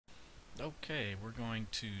Okay, we're going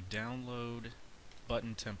to download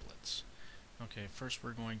button templates. Okay, first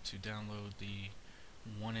we're going to download the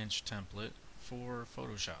 1-inch template for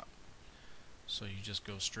Photoshop. So you just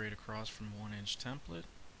go straight across from 1-inch template,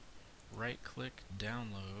 right click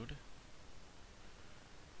download,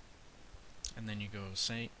 and then you go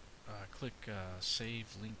click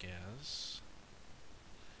save link as.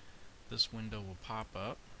 This window will pop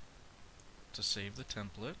up to save the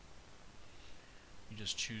template. You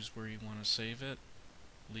just choose where you want to save it,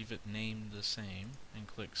 leave it named the same, and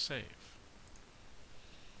click save.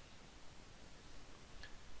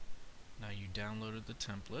 Now you downloaded the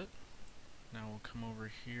template. Now we'll come over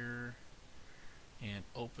here and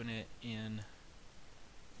open it in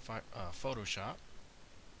Photoshop.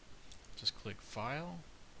 Just click File,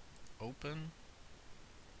 Open,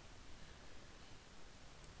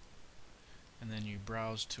 and then you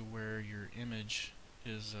browse to where your image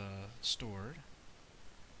is stored.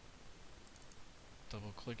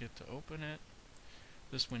 Double click it to open it.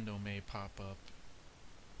 This window may pop up.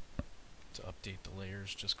 To update the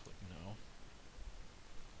layers, just click No.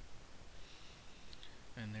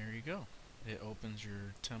 And there you go. It opens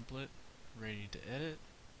your template ready to edit.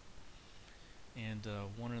 And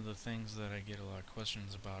one of the things that I get a lot of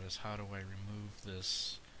questions about is how do I remove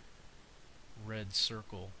this red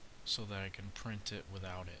circle so that I can print it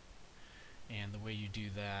without it. And the way you do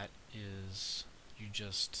that is you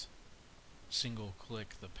just single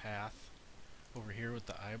click the path over here with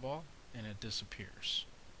the eyeball and it disappears.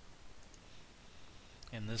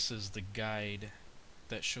 And this is the guide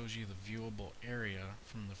that shows you the viewable area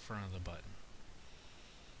from the front of the button.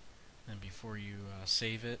 And before you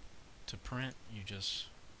save it to print, you just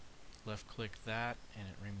left click that and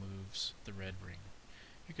it removes the red ring.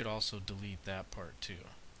 You could also delete that part too,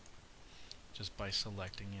 just by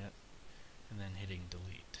selecting it and then hitting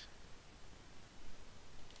delete,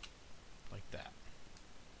 like that.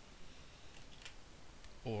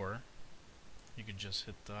 Or you could just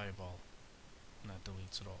hit the eyeball and that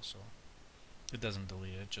deletes it also. It doesn't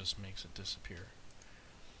delete it, just makes it disappear.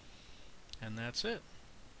 And that's it.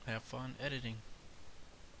 Have fun editing.